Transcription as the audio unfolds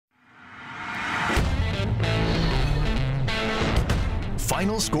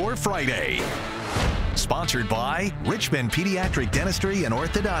Final Score Friday. Sponsored by Richmond Pediatric Dentistry and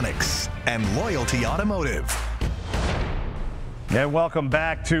Orthodontics and Loyalty Automotive. And welcome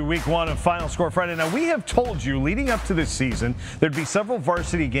back to week one of Final Score Friday. Now, we have told you leading up to this season there'd be several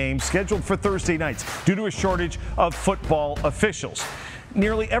varsity games scheduled for Thursday nights due to a shortage of football officials.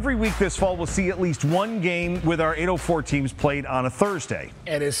 Nearly every week this fall we'll see at least one game with our 804 teams played on a Thursday.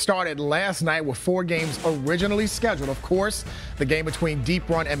 And it started last night with 4 games originally scheduled. Of course, the game between Deep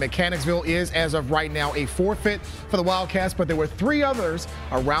Run and Mechanicsville is, as of right now, a forfeit for the Wildcats, but there were 3 others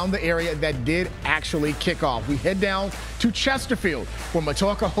around the area that did actually kick off. We head down to Chesterfield, where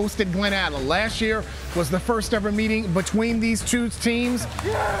Matoka hosted Glen Allen. Last year was the first ever meeting between these two teams,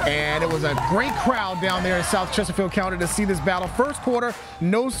 and it was a great crowd down there in South Chesterfield County to see this battle. First quarter,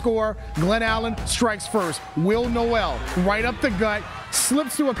 no score. Glen Allen strikes first. Will Noel right up the gut,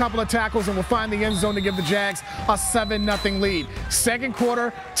 slips through a couple of tackles, and will find the end zone to give the Jags a 7-0 lead. Second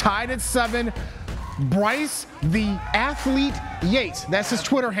quarter, tied at 7. Bryce, the athlete Yates, that's his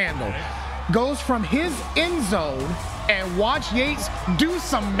Twitter handle, goes from his end zone, and watch Yates do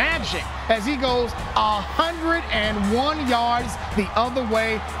some magic as he goes 101 yards the other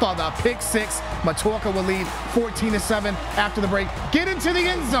way for the pick 6. Matoka will lead 14-7 after the break. Get into the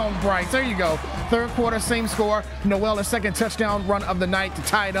end zone, Bryce. There you go. Third quarter, same score. Noel, a second touchdown run of the night to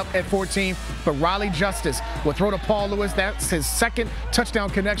tie it up at 14. But Riley Justice will throw to Paul Lewis. That's his second touchdown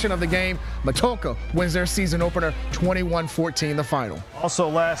connection of the game. Matoka wins their season opener 21-14, the final. Also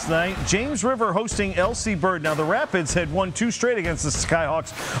last night, James River hosting LC Bird. Now the Rapids had won 2 straight against the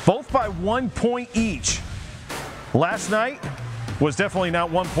Skyhawks, both by 1 point each. Last night was definitely not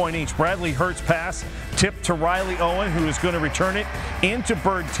 1 point each. Bradley Hurt's pass tipped to Riley Owen, who is going to return it into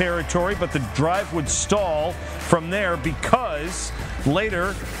Bird territory, but the drive would stall from there because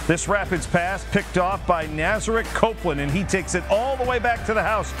later this Rapids pass picked off by Nazareth Copeland, and he takes it all the way back to the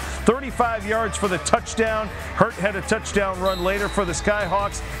house. 35 yards for the touchdown. Hurt had a touchdown run later for the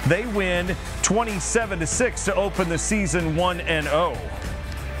Skyhawks. They win 27-6 to open the season 1-0.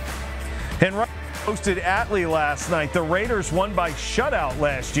 And hosted Atlee last night. The Raiders won by shutout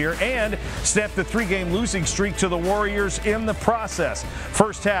last year and snapped the 3-game losing streak to the Warriors in the process.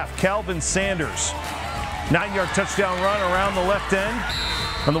 First half, Calvin Sanders, 9-yard touchdown run around the left end,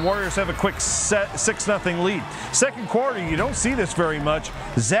 and the Warriors have a quick 6-0 lead. Second quarter, you don't see this very much.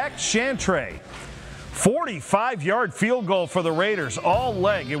 Zach Chantray, 45-yard field goal for the Raiders, all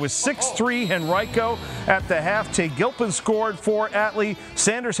leg. It was 6-3 Henrico at the half. Tay Gilpin scored for Atlee.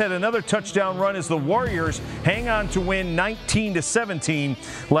 Sanders had another touchdown run as the Warriors hang on to win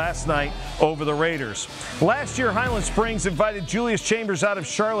 19-17 last night over the Raiders. Last year, Highland Springs invited Julius Chambers out of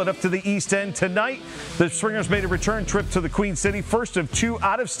Charlotte up to the East End. Tonight, the Springers made a return trip to the Queen City, first of 2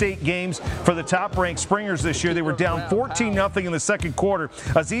 out-of-state games for the top-ranked Springers this year. They were down 14-0 in the second quarter.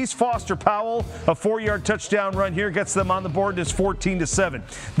 Aziz Foster Powell, a 4-yard touchdown run here, gets them on the board. It's 14-7.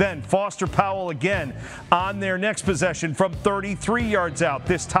 Then Foster Powell again on their next possession from 33 yards out.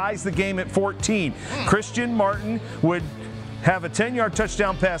 This ties the game at 14. Christian Martin would have a 10-yard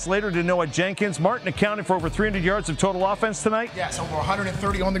touchdown pass later to Noah Jenkins. Martin accounted for over 300 yards of total offense tonight. Yes, over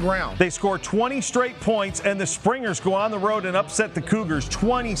 130 on the ground. They score 20 straight points, and the Springers go on the road and upset the Cougars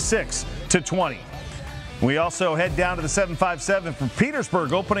 26-20. We also head down to the 757 from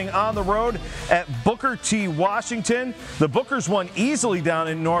Petersburg, opening on the road at Booker T. Washington. The Bookers won easily down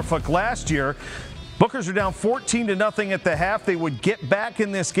in Norfolk last year. Bookers are down 14-0 at the half. They would get back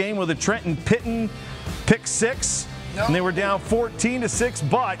in this game with a Trenton Pitton pick 6, and they were down 14-6,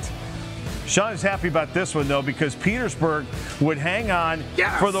 but Sean is happy about this one, though, because Petersburg would hang on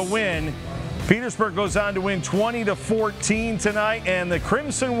for the win. Petersburg goes on to win 20-14 tonight, and the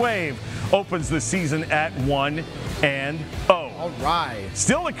Crimson Wave opens the season at 1-0. All right.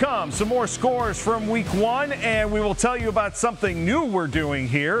 Still to come, some more scores from week 1, and we will tell you about something new we're doing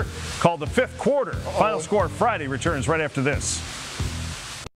here called the 5th quarter. Final Score Friday returns right after this.